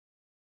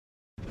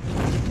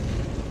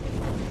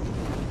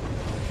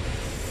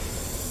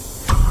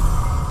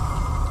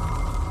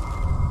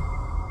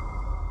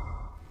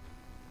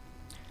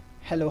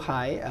Hello,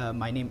 hi.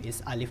 My name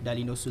is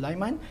Alifdalino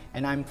Sulaiman,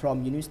 and I'm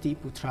from University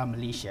Putra,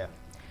 Malaysia.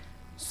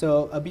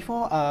 So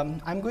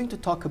I'm going to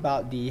talk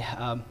about the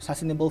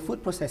sustainable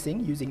food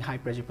processing using high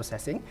pressure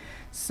processing.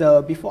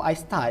 So before I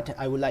start,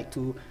 I would like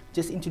to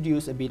just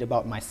introduce a bit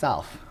about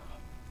myself.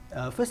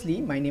 Firstly,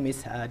 my name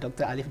is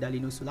Dr.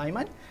 Alifdalino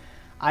Sulaiman.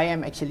 I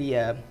am actually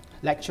a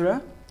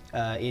lecturer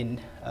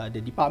in the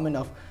Department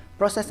of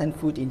Process and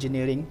Food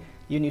Engineering,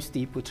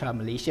 University Putra,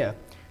 Malaysia.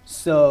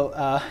 So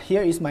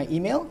here is my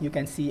email, you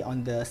can see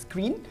on the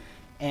screen,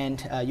 and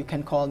you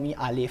can call me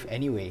Alif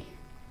anyway.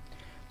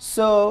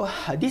 So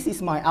this is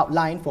my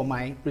outline for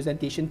my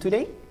presentation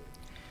today.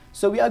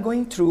 So we are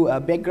going through a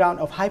background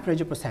of high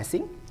pressure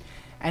processing,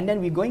 and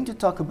then we're going to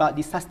talk about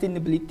the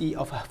sustainability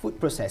of food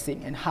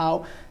processing and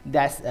how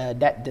that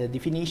the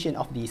definition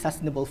of the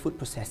sustainable food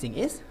processing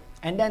is,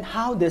 and then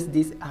how does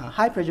this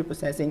high pressure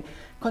processing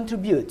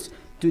contribute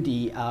to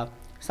the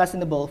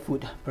sustainable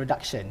food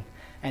production.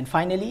 And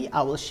finally,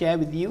 I will share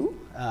with you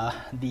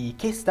the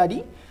case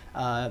study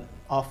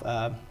of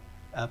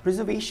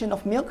preservation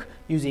of milk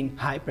using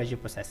high pressure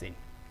processing.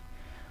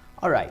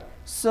 Alright,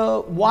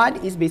 so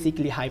what is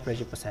basically high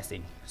pressure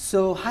processing?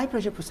 So high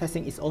pressure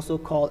processing is also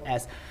called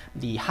as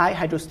the high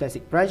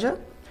hydrostatic pressure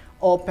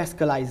or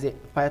Pascalization,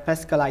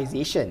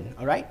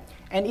 alright?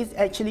 And it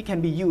actually can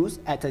be used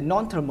at a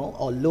non-thermal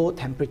or low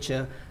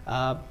temperature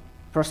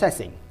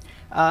processing.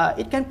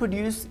 It can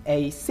produce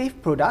a safe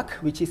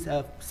product, which is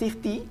a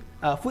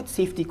food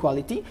safety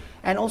quality,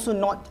 and also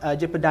not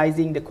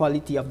jeopardizing the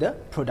quality of the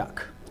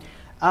product.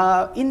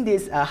 In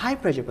this high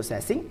pressure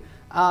processing,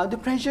 the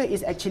pressure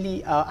is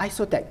actually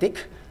isotactic,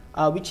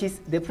 which is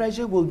the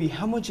pressure will be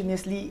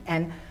homogeneously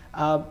and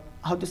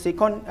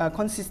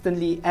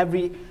consistently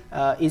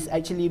is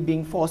actually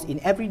being forced in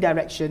every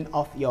direction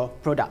of your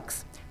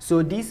products.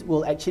 So this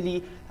will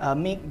actually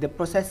make the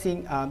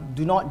processing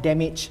do not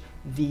damage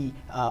the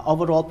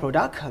overall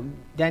product,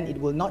 then it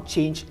will not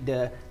change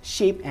the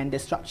shape and the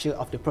structure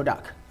of the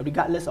product,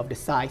 regardless of the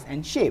size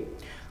and shape.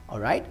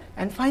 Alright,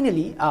 and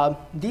finally,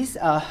 this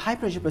high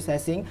pressure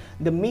processing,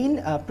 the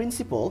main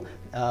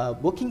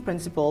working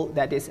principle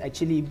that is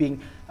actually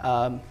being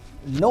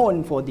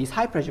known for this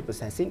high pressure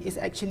processing is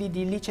actually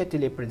the Le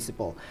Chatelier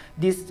principle.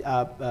 This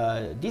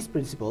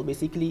principle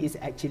basically is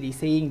actually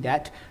saying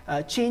that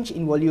change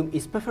in volume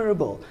is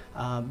preferable,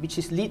 which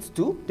leads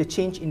to the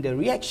change in the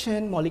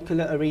reaction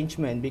molecular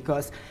arrangement,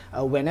 because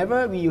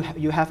whenever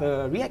you have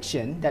a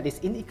reaction that is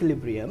in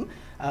equilibrium,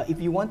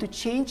 if you want to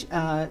change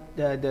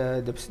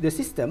the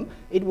system,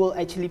 it will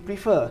actually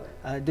prefer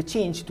the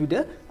change to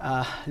the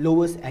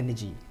lowest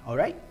energy.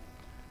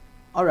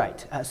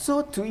 Alright,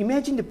 so to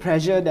imagine the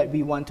pressure that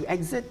we want to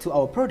exert to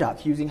our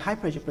product using high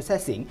pressure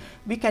processing,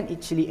 we can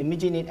actually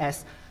imagine it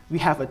as we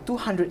have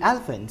 200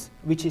 elephants,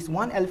 which is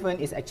one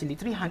elephant is actually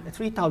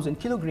 3,000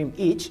 kilograms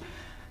each,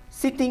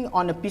 sitting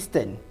on a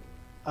piston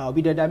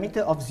with a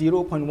diameter of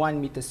 0.1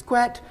 meter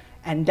squared,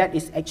 and that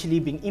is actually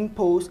being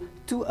imposed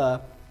to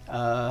a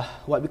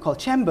what we call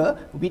chamber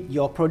with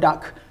your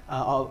product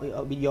or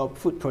with your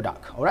food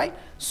product. Alright,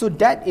 so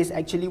that is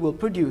actually will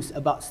produce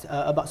about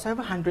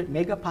 700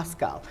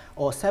 megapascal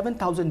or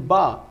 7,000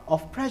 bar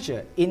of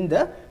pressure in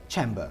the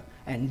chamber,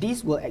 and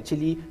this will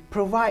actually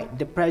provide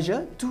the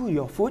pressure to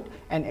your food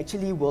and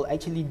actually will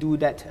actually do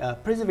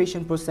that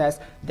preservation process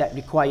that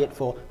required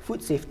for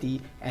food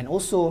safety, and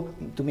also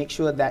to make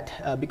sure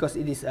that because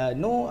it is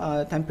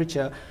no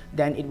temperature,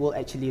 then it will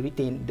actually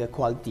retain the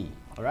quality.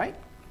 Alright.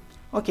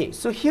 Okay,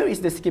 so here is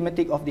the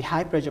schematic of the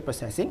high pressure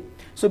processing.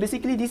 So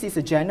basically this is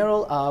a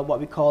general what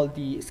we call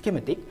the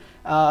schematic.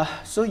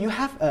 So you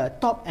have a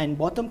top and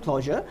bottom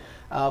closure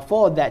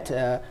for that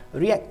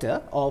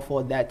reactor or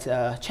for that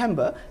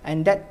chamber,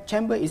 and that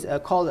chamber is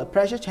called a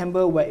pressure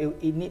chamber, where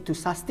it need to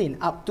sustain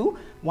up to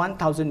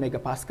 1000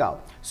 megapascal.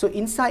 So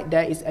inside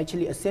there is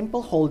actually a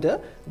simple holder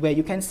where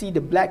you can see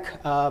the black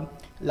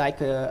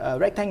like a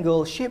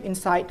rectangle shape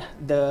inside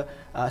the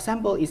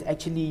sample is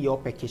actually your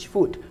packaged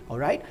food.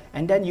 Alright,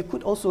 and then you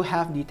could also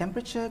have the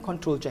temperature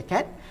control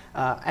jacket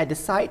at the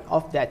side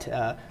of that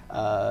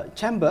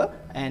chamber,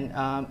 and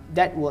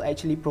that will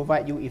actually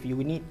provide you if you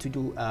need to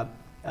do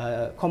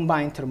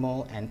combined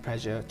thermal and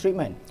pressure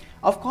treatment.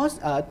 Of course,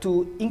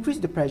 to increase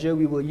the pressure,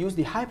 we will use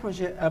the high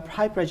pressure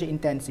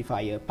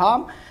intensifier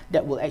pump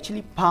that will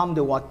actually pump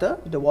the water.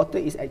 The water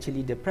is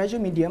actually the pressure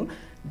medium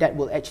that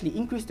will actually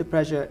increase the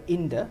pressure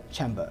in the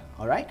chamber.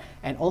 Alright,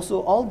 and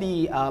also all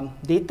the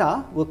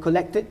data were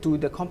collected to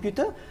the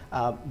computer,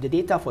 the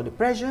data for the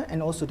pressure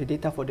and also the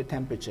data for the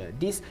temperature.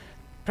 This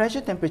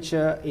pressure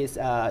temperature is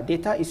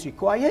data is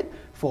required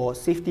for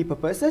safety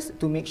purposes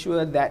to make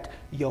sure that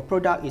your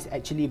product is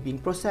actually being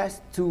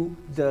processed to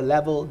the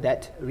level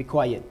that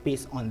required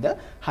based on the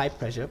high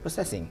pressure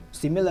processing,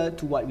 similar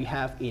to what we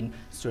have in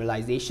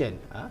sterilization,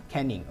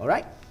 canning.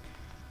 Alright.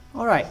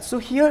 Alright, so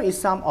here is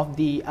some of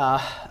the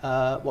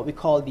what we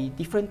call the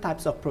different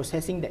types of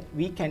processing that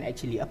we can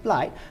actually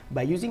apply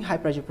by using high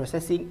pressure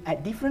processing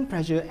at different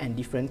pressure and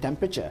different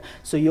temperature.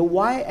 So your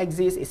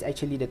y-axis is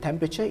actually the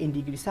temperature in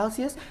degrees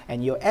Celsius,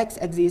 and your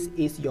x-axis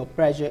is your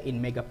pressure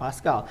in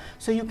megapascal.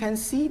 So you can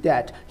see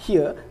that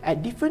here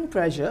at different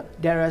pressure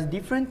there are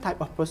different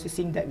type of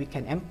processing that we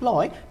can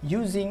employ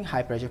using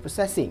high pressure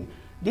processing.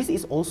 This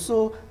is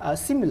also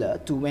similar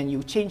to when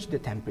you change the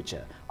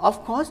temperature.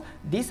 Of course,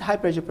 this high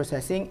pressure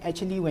processing,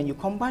 actually when you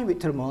combine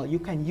with thermal, you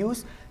can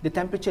use the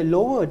temperature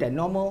lower than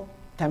normal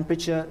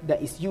temperature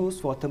that is used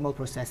for thermal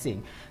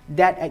processing.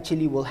 That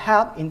actually will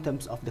help in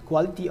terms of the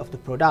quality of the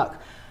product.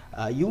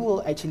 You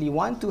will actually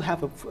want to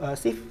have a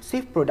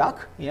safe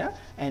product, yeah,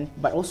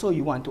 but also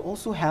you want to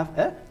also have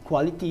a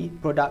quality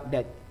product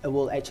that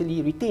will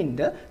actually retain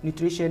the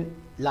nutrition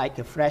like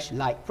a fresh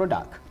light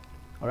product.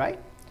 All right.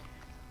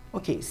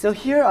 Okay, so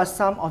here are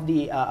some of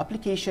the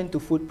application to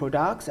food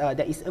products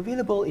that is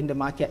available in the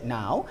market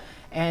now,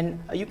 and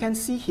you can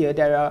see here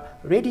there are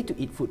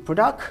ready-to-eat food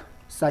products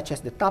such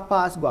as the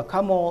tapas,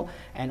 guacamole,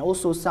 and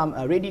also some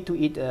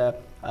ready-to-eat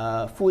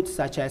foods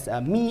such as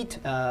meat,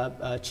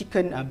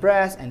 chicken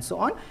breast, and so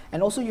on.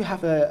 And also you have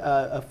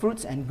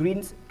fruits and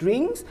greens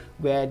drinks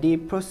where they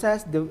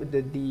process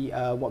the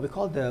what we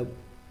call the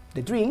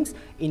drinks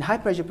in high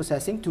pressure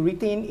processing to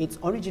retain its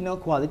original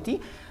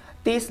quality,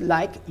 taste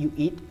like you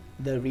eat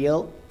the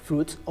real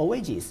fruits or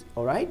veggies.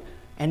 All right.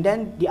 And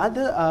then the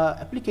other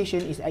application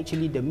is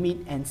actually the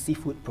meat and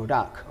seafood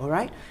product. All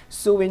right.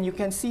 So when you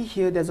can see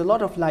here, there's a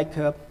lot of like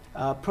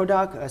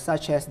product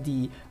such as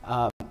the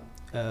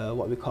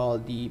what we call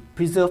the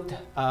preserved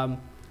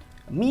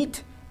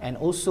meat and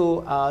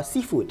also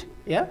seafood.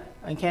 Yeah.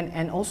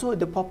 And also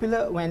the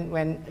popular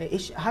when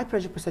high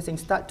pressure processing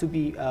start to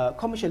be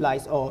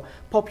commercialized or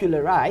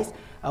popularized,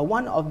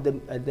 one of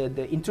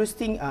the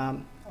interesting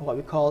what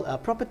we call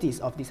properties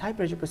of this high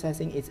pressure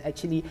processing is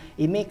actually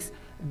it makes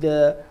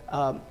the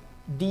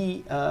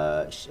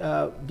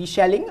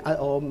deshelling,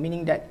 or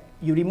meaning that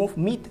you remove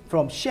meat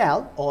from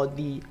shell or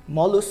the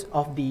mollusks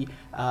of the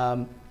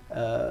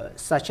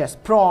such as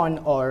prawn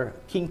or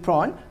king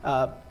prawn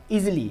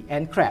easily,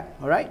 and crab.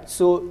 All right,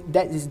 so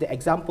that is the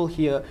example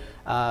here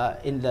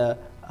in the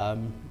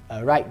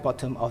right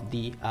bottom of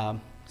the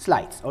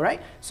slides. All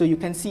right, so you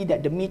can see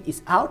that the meat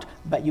is out,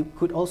 but you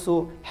could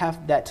also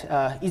have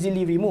that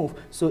easily removed,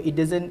 so it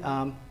doesn't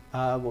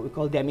what we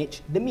call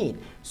damage the meat.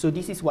 So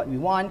this is what we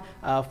want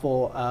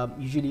for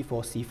usually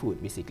for seafood,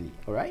 basically.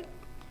 All right.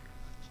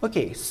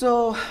 Okay,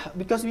 so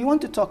because we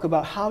want to talk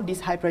about how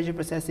this high pressure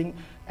processing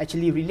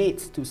actually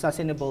relates to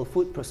sustainable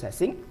food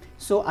processing,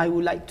 so I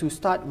would like to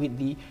start with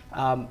the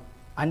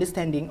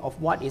understanding of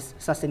what is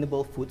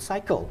sustainable food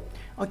cycle.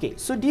 Okay,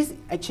 so this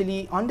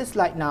actually on the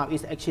slide now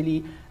is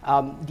actually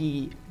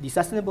the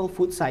sustainable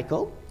food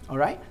cycle. All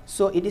right,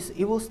 so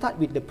it will start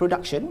with the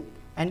production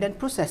and then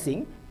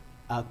processing,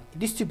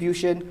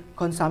 distribution,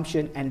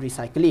 consumption, and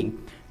recycling.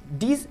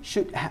 These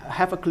should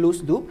have a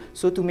closed loop,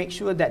 so to make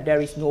sure that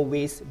there is no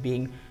waste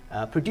being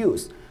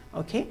produced.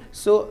 Okay,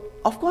 so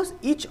of course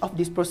each of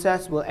these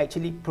process will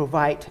actually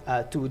provide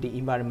to the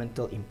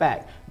environmental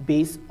impact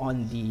based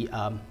on the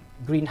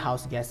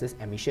greenhouse gases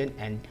emission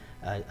and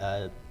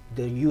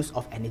the use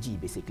of energy,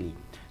 basically.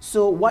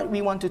 So what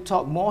we want to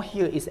talk more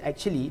here is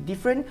actually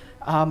different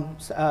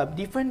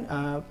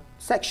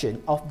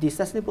section of the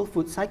sustainable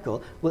food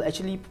cycle will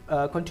actually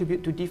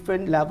contribute to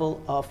different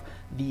level of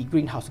the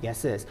greenhouse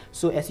gases.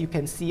 So as you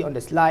can see on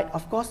the slide,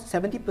 of course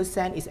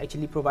 70% is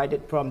actually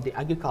provided from the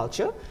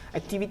agriculture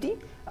activity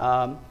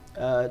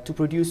to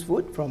produce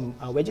food from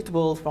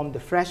vegetables, from the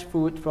fresh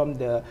food, from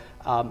the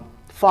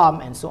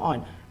farm, and so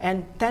on.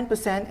 And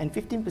 10% and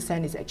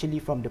 15% is actually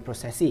from the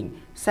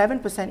processing.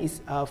 7%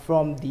 is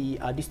from the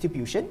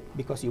distribution,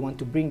 because you want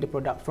to bring the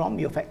product from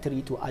your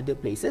factory to other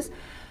places.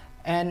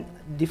 And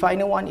the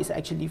final one is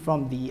actually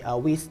from the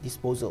waste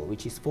disposal,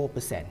 which is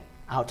 4%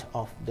 out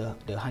of the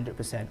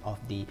 100% of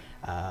the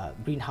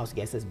greenhouse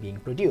gases being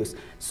produced.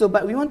 So,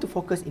 but we want to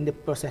focus in the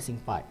processing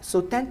part.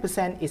 So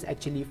 10% is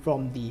actually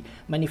from the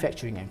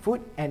manufacturing and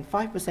food, and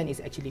 5% is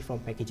actually from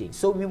packaging.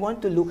 So we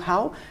want to look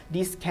how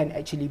this can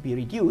actually be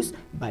reduced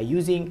by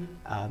using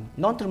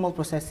non-thermal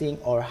processing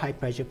or high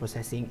pressure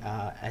processing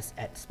as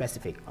at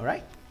specific. All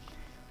right.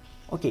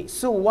 Okay,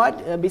 so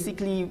what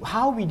basically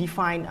how we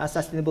define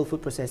sustainable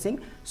food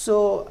processing?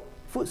 So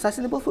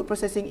sustainable food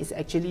processing is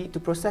actually to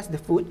process the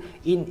food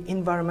in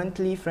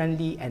environmentally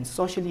friendly and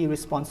socially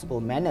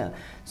responsible manner.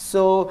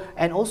 So,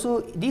 and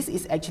also this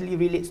is actually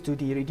relates to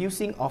the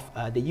reducing of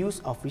the use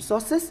of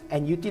resources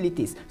and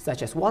utilities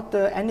such as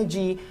water,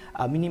 energy,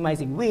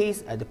 minimizing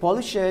waste, the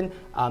pollution,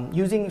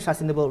 using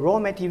sustainable raw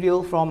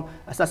material from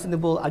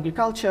sustainable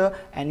agriculture,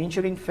 and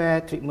ensuring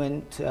fair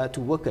treatment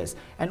to workers.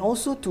 And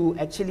also to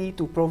actually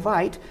to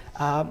provide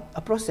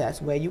a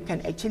process where you can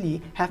actually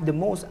have the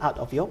most out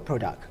of your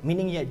product,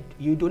 meaning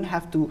you don't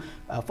have to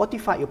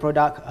fortify your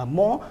product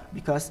more,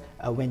 because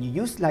when you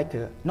use like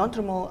a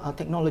non-thermal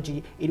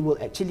technology, it will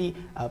actually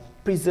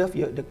preserve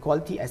the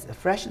quality as a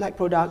fresh-like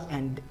product,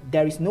 and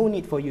there is no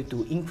need for you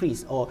to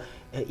increase or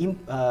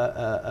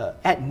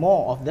add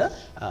more of the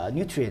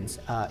nutrients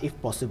if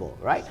possible,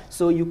 right?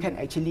 So you can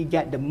actually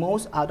get the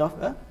most out of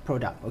a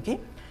product, okay?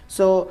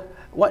 So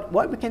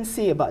what we can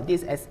say about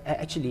this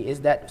actually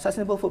is that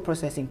sustainable food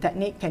processing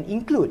technique can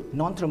include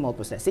non-thermal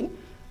processing,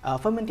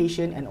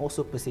 fermentation, and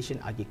also precision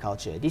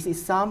agriculture. This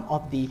is some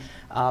of the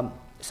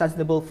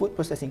sustainable food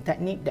processing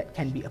technique that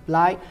can be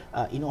applied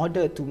in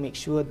order to make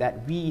sure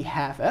that we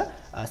have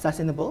a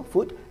sustainable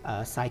food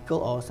cycle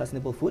or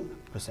sustainable food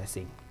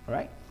processing. All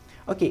right.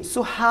 Okay,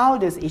 so how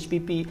does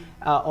HPP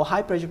or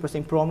high pressure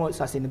processing promote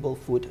sustainable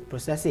food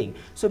processing?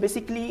 So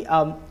basically,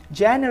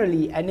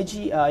 generally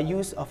energy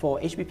use for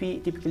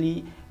HPP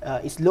typically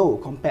is low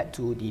compared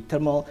to the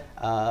thermal,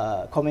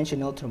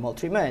 conventional thermal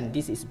treatment.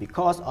 This is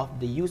because of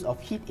the use of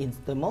heat in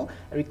thermal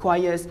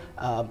requires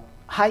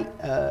high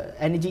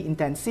energy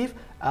intensive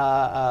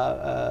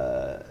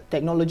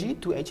technology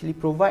to actually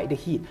provide the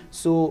heat.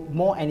 So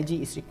more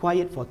energy is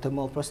required for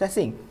thermal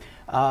processing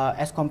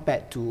as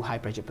compared to high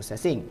pressure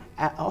processing.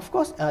 Of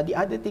course, the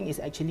other thing is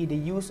actually the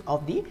use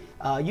of the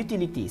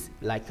utilities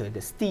like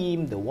the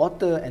steam, the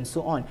water, and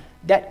so on.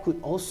 That could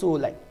also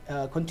like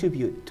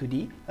contribute to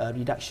the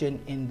reduction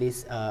in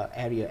this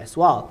area as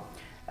well.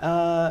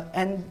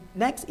 And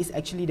next is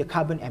actually the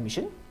carbon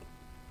emission.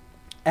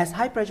 As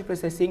high pressure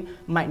processing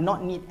might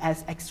not need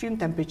as extreme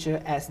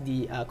temperature as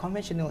the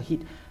conventional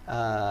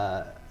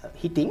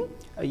heating,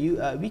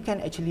 we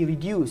can actually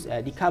reduce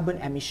the carbon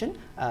emission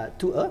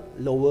to a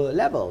lower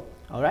level.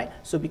 All right.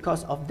 So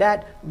because of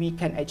that, we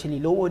can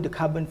actually lower the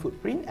carbon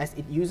footprint as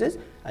it uses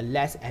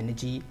less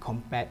energy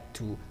compared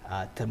to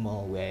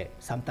thermal, where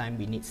sometimes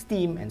we need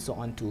steam and so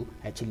on to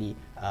actually,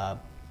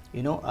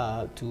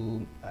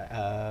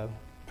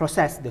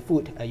 process the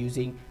food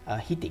using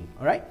heating.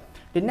 All right.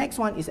 The next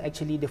one is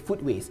actually the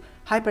food waste.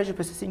 High pressure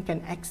processing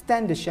can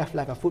extend the shelf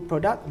life of food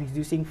product,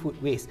 reducing food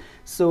waste.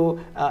 So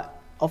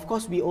of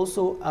course, we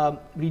also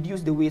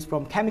reduce the waste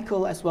from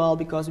chemical as well,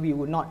 because we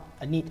would not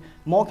need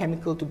more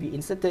chemical to be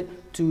inserted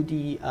to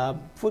the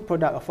food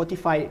product or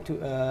fortify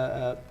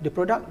to the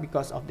product,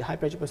 because of the high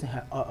pressure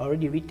processing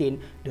already retain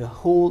the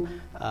whole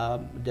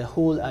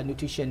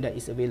nutrition that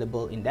is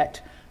available in that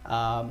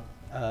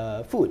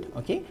food.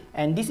 Okay,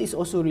 and this is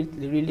also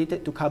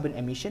related to carbon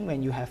emission.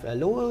 When you have a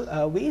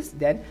lower waste,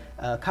 then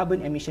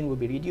carbon emission will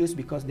be reduced,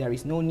 because there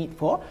is no need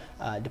for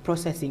the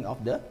processing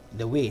of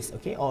the waste,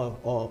 okay,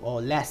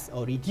 or less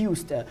or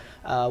reduced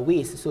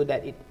waste, so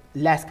that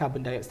less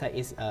carbon dioxide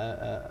is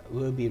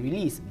will be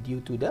released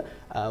due to the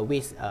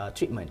waste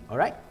treatment. All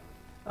right.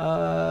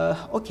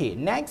 Okay,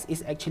 next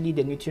is actually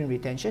the nutrient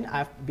retention.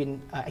 I've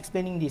been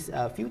explaining this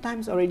a few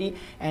times already,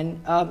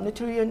 and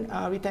nutrient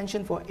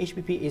retention for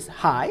HPP is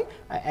high,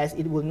 as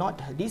it will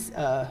not, this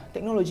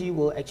technology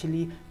will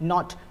actually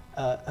not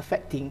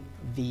affecting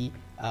the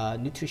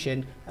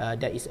nutrition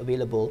that is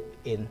available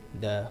in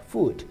the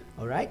food.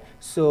 All right,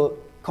 so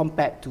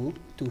compared to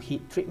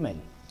heat treatment.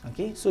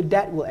 Okay, so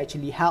that will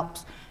actually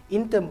helps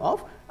in terms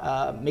of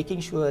making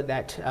sure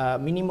that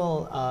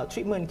minimal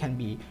treatment can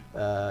be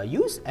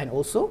used, and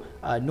also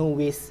no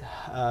waste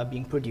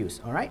being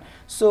produced. All right.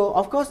 So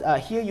of course,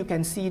 here you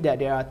can see that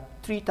there are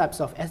 3 types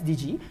of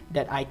SDG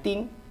that I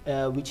think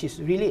which is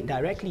related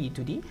directly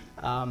to the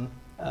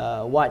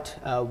what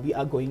we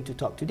are going to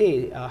talk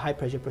today, high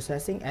pressure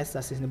processing as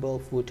sustainable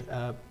food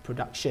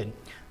production.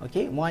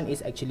 Okay, one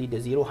is actually the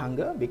zero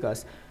hunger,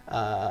 because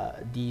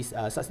this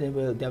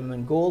sustainable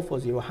development goal for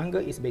zero hunger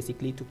is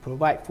basically to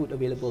provide food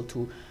available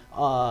to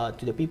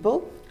the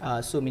people.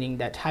 So meaning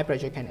that high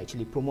pressure can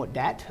actually promote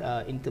that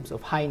in terms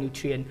of high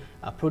nutrient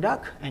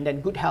product, and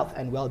then good health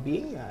and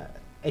well-being.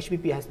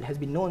 HPP has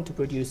been known to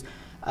produce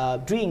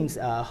drinks,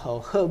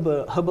 or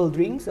herbal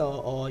drinks,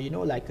 or you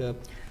know, like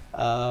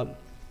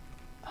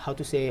how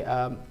to say,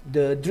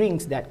 the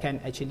drinks that can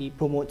actually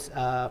promote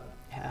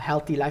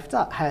healthy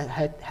lifestyle,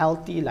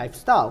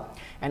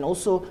 and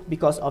also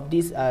because of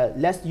this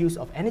less use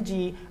of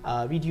energy,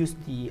 reduce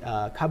the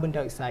carbon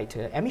dioxide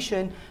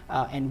emission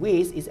and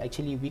waste, is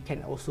actually we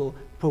can also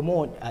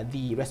promote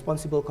the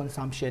responsible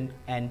consumption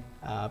and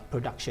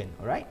production.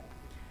 All right.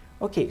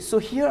 Okay, so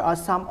here are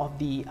some of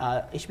the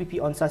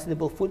HPP on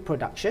sustainable food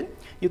production.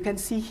 You can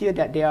see here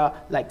that there are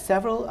like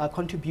several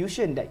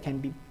contributions that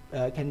can be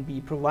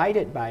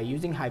provided by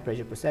using high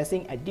pressure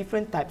processing at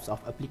different types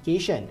of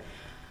application.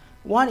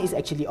 One is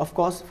actually, of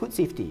course, food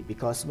safety,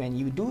 because when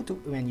you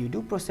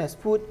do process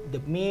food, the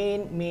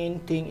main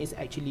thing is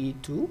actually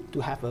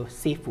to have a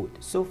safe food.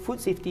 So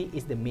food safety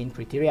is the main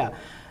criteria,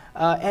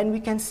 and we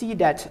can see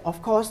that,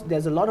 of course,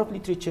 there's a lot of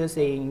literature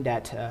saying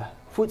that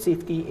food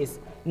safety is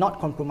not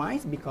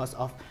compromised because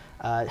of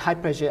high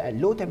pressure at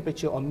low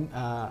temperature,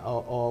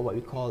 or what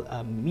we call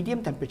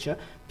medium temperature,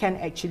 can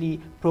actually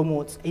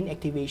promote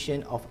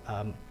inactivation of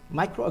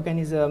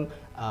microorganism,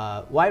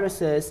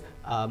 viruses,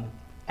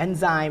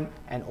 enzyme,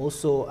 and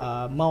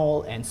also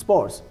mold and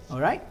spores. All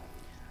right.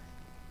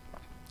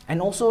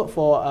 And also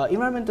for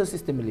environmental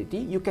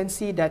sustainability, you can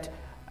see that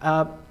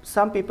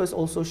some papers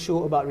also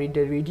show about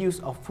the reduce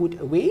of food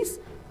waste,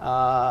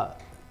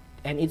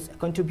 and it's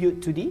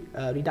contribute to the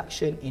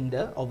reduction in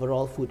the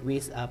overall food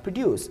waste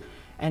produced.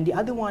 And the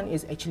other one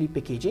is actually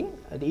packaging.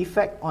 The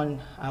effect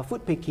on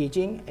food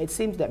packaging, it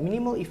seems that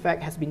minimal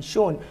effect has been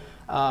shown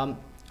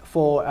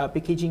for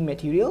packaging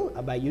material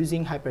by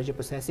using high pressure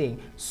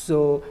processing.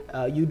 So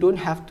you don't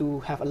have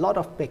to have a lot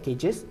of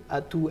packages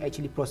to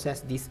actually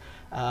process this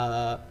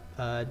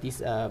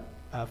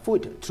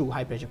food through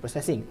high pressure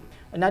processing.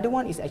 Another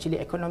one is actually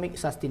economic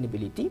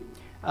sustainability.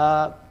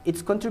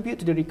 It's contribute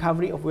to the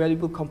recovery of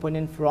valuable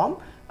component from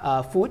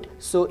food,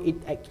 so it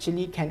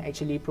actually can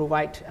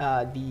provide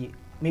the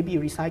maybe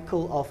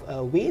recycle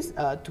of waste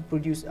to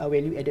produce a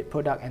value-added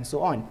product and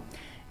so on.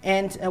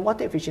 And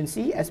water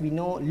efficiency, as we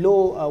know,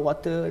 low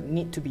water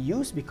need to be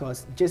used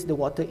because just the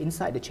water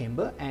inside the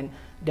chamber, and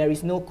there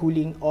is no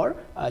cooling or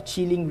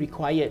chilling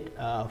required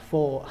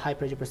for high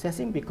pressure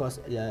processing because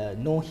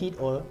no heat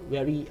or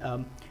very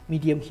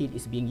medium heat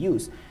is being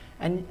used.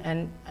 And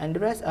the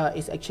rest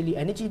is actually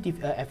energy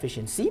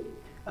efficiency.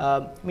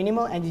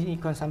 Minimal energy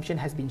consumption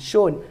has been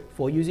shown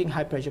for using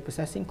high pressure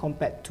processing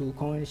compared to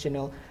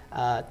conventional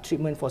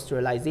treatment for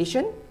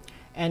sterilization.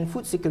 And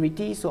food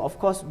security, so of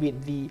course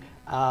with the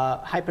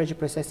high pressure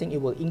processing,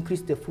 it will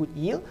increase the food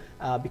yield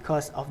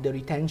because of the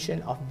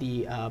retention of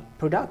the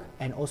product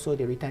and also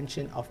the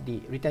retention of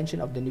the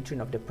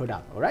nutrient of the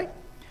product. All right.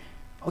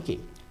 Okay.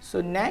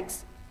 So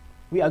next,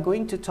 we are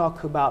going to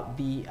talk about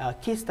the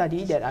case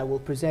study that I will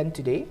present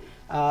today.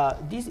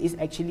 This is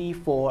actually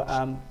for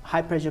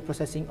high pressure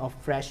processing of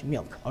fresh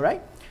milk. All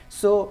right.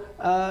 So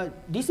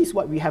this is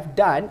what we have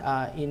done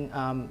in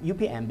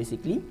UPM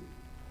basically.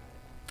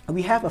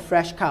 We have a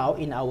fresh cow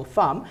in our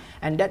farm,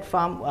 and that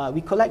farm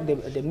we collect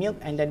the milk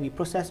and then we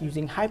process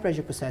using high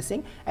pressure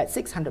processing at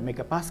 600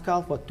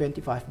 megapascal for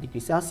 25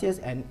 degrees Celsius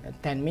and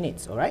 10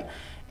 minutes. All right.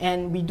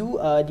 And we do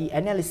the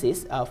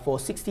analysis for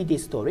 60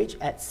 days storage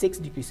at 6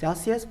 degrees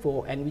Celsius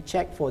and we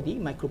check for the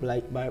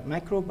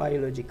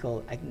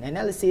microbiological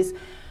analysis,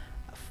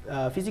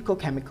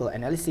 physical-chemical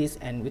analysis,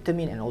 and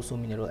vitamin and also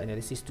mineral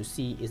analysis to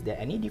see is there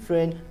any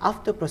different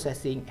after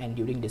processing and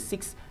during the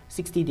 60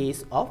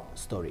 days of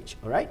storage.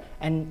 All right.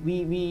 And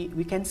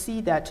we can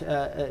see that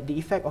the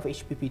effect of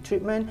HPP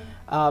treatment,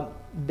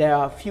 there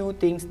are a few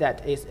things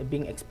that is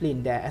being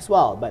explained there as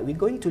well, but we're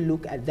going to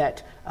look at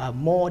that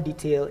more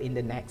detail in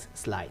the next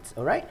slides.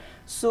 All right.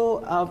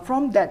 So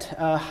from that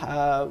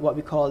what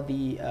we call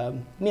the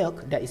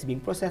milk that is being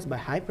processed by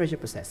high pressure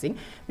processing,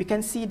 we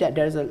can see that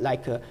there's a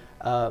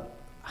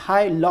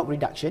high log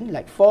reduction,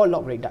 like 4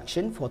 log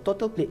reduction for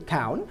total plate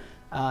count,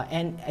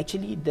 and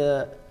actually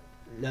the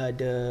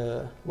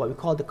what we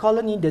call the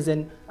colony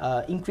doesn't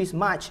increase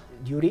much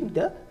during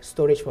the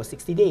storage for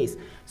 60 days.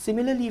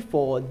 Similarly,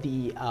 for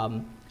the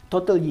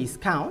total yeast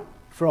count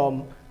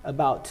from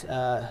about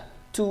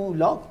 2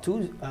 log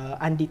to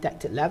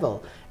undetected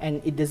level,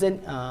 and it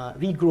doesn't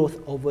regrowth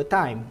over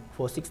time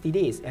for 60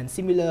 days. And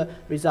similar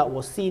result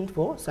was seen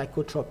for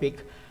psychotropic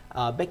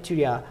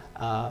bacteria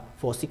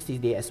for 60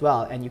 days as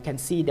well, and you can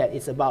see that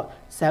it's about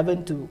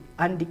 7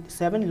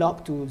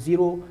 log to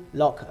 0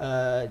 log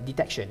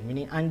detection,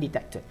 meaning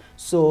undetected.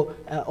 So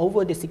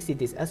over the 60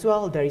 days as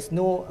well, there is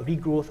no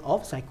regrowth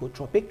of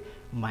psychotropic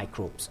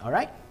microbes. All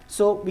right.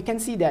 So we can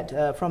see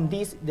that from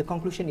this, the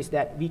conclusion is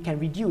that we can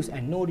reduce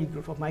and no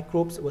regrowth of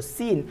microbes was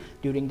seen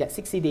during that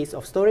 60 days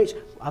of storage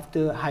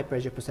after high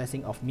pressure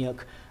processing of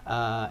milk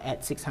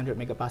at 600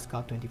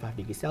 megapascal, 25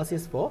 degrees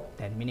Celsius for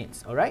 10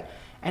 minutes. All right.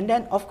 And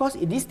then, of course,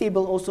 this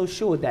table also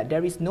showed that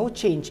there is no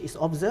change is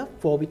observed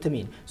for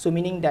vitamin. So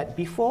meaning that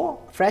before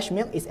fresh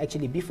milk is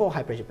actually before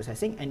high pressure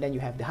processing, and then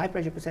you have the high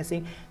pressure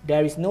processing,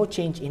 there is no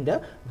change in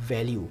the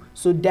value.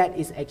 So that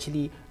is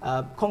actually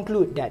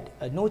conclude that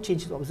no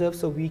change is observed.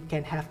 So we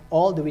can have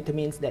all the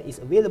vitamins that is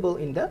available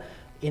in the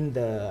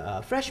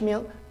fresh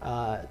milk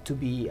to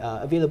be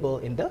available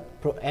in the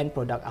end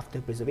product after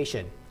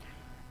preservation.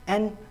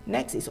 And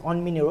next is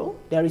on mineral.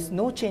 There is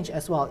no change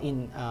as well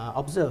in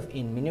observed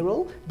in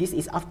mineral. This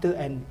is after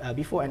and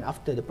before and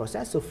after the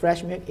process. So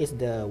fresh milk is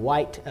the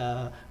white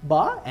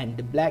bar, and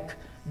the black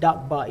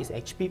dark bar is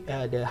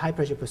the high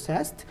pressure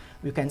processed.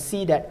 You can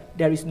see that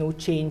there is no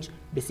change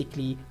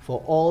basically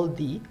for all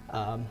the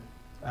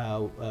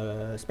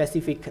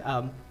specific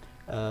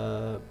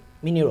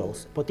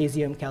minerals: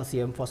 potassium,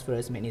 calcium,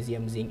 phosphorus,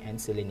 magnesium, zinc, and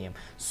selenium.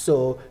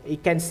 So you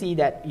can see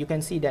that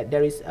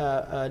there is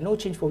no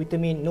change for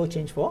vitamin, no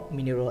change for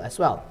mineral as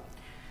well.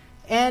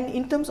 And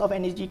in terms of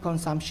energy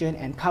consumption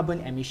and carbon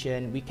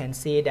emission, we can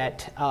say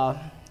that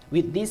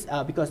with this,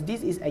 because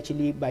this is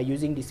actually by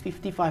using this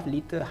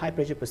 55-liter high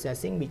pressure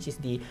processing, which is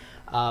the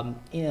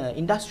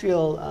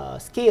industrial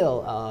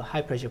scale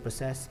high pressure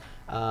process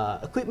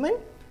equipment.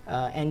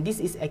 And this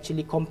is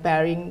actually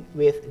comparing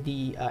with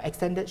the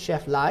extended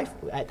shelf life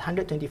at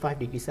 125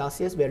 degrees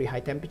Celsius, very high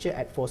temperature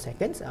at 4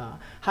 seconds,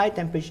 high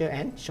temperature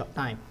and short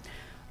time.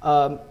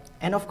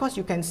 And of course,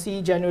 you can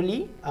see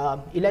generally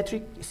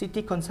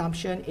electricity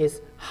consumption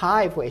is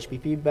high for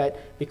HPP, but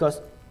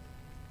because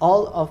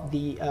all of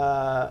the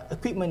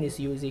equipment is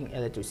using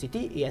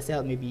electricity.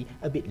 ESL may be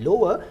a bit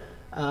lower,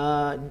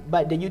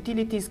 but the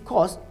utilities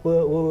cost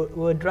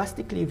were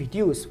drastically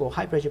reduced for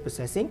high pressure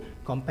processing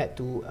compared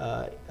to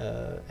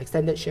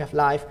extended shelf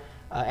life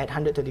at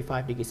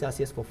 135 degrees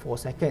Celsius for 4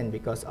 seconds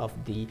because of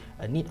the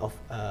need of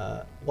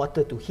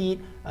water to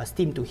heat,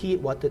 steam to heat,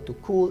 water to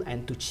cool,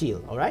 and to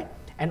chill. All right.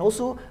 And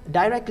also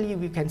directly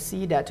we can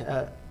see that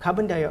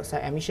carbon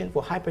dioxide emission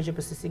for high pressure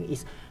processing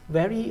is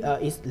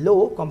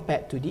low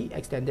compared to the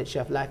extended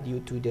shelf life due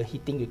to the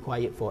heating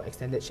required for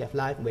extended shelf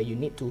life, where you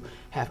need to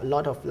have a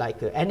lot of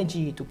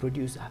energy to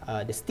produce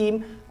the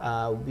steam,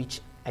 which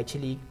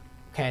actually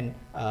can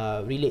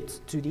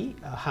relate to the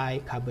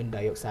high carbon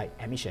dioxide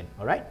emission.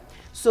 All right.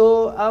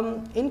 So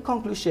in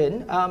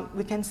conclusion,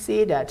 we can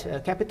say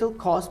that capital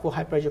cost for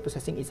high pressure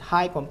processing is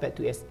high compared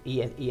to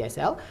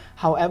ESL.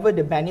 However,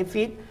 the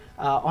benefit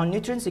on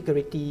nutrient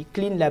security,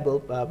 clean label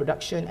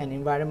production, and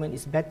environment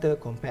is better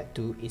compared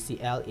to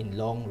ECL in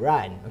long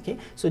run. Okay,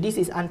 so this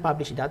is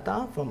unpublished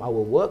data from our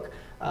work.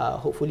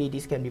 Hopefully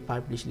this can be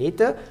published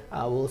later.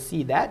 We'll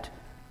see that.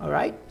 All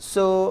right.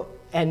 So,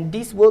 and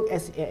this work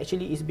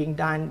actually is being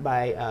done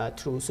by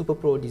through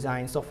SuperPro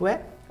design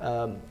software,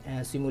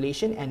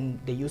 simulation, and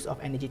the use of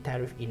energy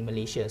tariff in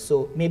Malaysia.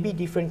 So maybe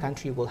different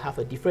country will have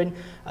a different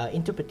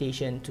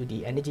interpretation to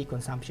the energy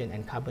consumption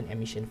and carbon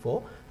emission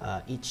for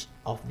each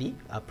of the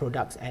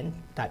products and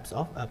types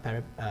of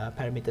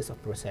parameters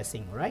of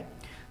processing. Right.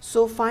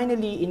 So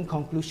finally, in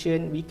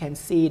conclusion, we can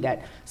say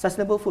that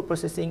sustainable food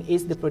processing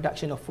is the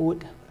production of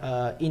food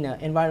in an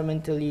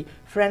environmentally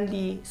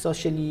friendly,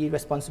 socially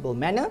responsible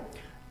manner,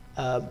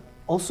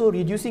 also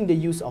reducing the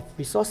use of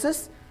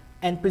resources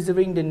and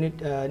preserving the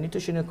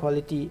nutritional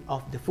quality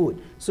of the food.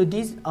 So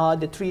these are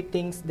the three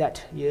things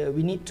that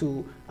we need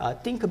to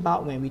think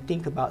about when we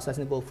think about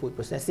sustainable food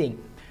processing.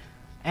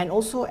 And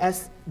also,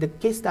 as the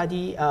case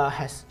study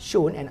has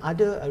shown, and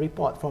other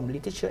report from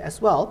literature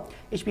as well,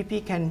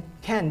 HPP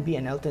can be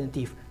an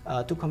alternative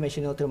to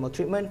conventional thermal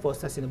treatment for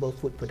sustainable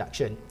food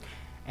production.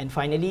 And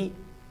finally,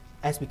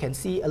 as we can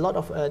see, a lot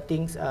of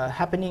things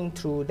happening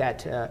through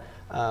that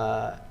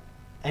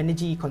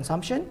energy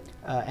consumption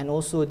and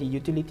also the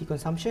utility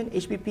consumption.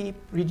 HPP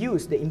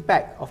reduce the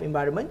impact of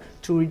environment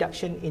through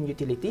reduction in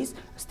utilities,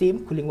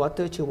 steam, cooling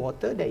water, chill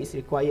water that is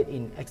required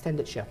in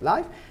extended shelf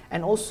life,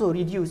 and also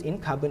reduce in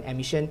carbon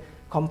emission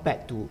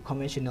compared to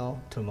conventional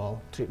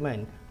thermal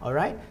treatment. All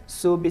right.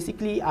 So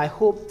basically, I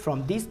hope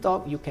from this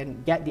talk you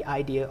can get the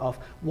idea of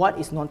what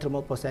is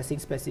non-thermal processing,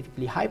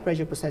 specifically high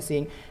pressure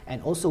processing,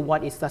 and also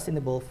what is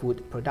sustainable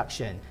food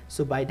production.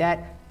 So by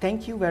that,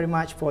 thank you very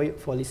much for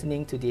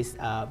listening to this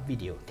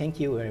video. Thank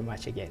you very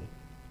much again.